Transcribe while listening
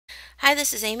Hi,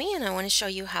 this is Amy, and I want to show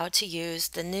you how to use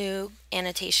the new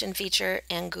annotation feature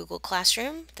in Google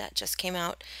Classroom that just came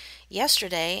out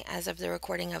yesterday as of the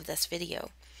recording of this video.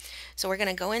 So we're going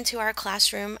to go into our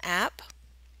Classroom app.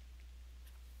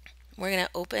 We're going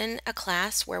to open a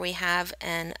class where we have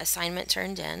an assignment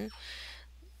turned in.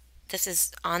 This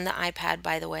is on the iPad,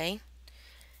 by the way.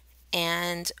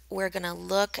 And we're going to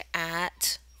look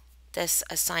at this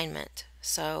assignment.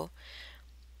 So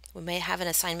we may have an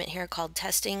assignment here called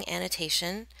Testing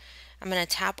Annotation. I'm going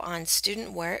to tap on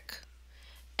Student Work,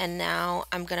 and now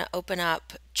I'm going to open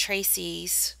up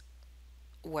Tracy's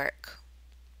work.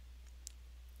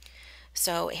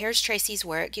 So here's Tracy's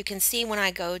work. You can see when I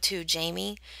go to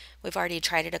Jamie, we've already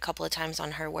tried it a couple of times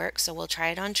on her work, so we'll try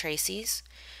it on Tracy's.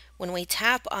 When we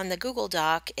tap on the Google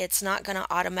Doc, it's not going to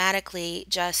automatically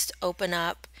just open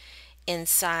up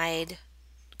inside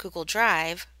Google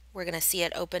Drive. We're going to see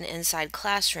it open inside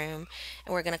Classroom,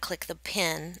 and we're going to click the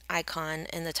pen icon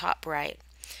in the top right.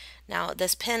 Now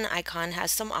this pen icon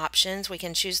has some options. We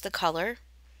can choose the color,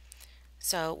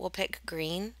 so we'll pick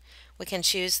green. We can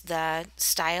choose the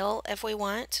style if we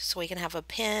want, so we can have a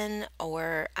pen,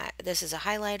 or this is a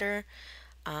highlighter,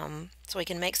 so we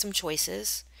can make some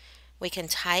choices. We can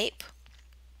type,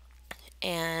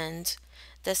 and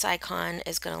this icon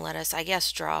is going to let us, I guess,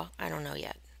 draw. I don't know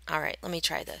yet. Alright, let me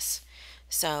try this.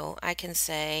 So I can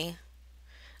say,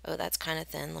 oh, that's kind of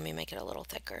thin. Let me make it a little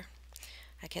thicker.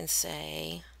 I can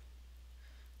say,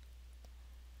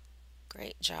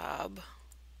 great job,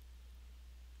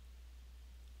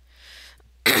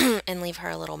 and leave her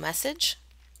a little message.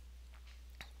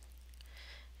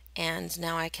 And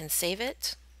now I can save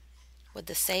it with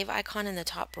the save icon in the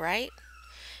top right,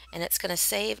 and it's going to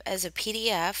save as a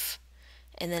PDF,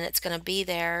 and then it's going to be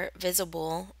there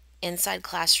visible inside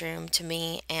Classroom to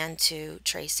me and to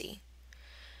Tracy.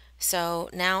 So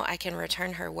now I can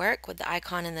return her work with the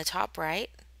icon in the top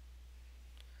right,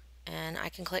 and I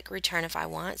can click return if I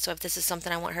want. So if this is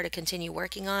something I want her to continue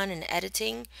working on and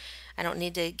editing, I don't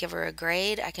need to give her a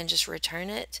grade. I can just return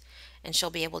it, and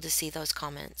she'll be able to see those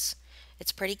comments.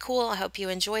 It's pretty cool. I hope you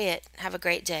enjoy it. Have a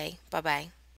great day. Bye-bye.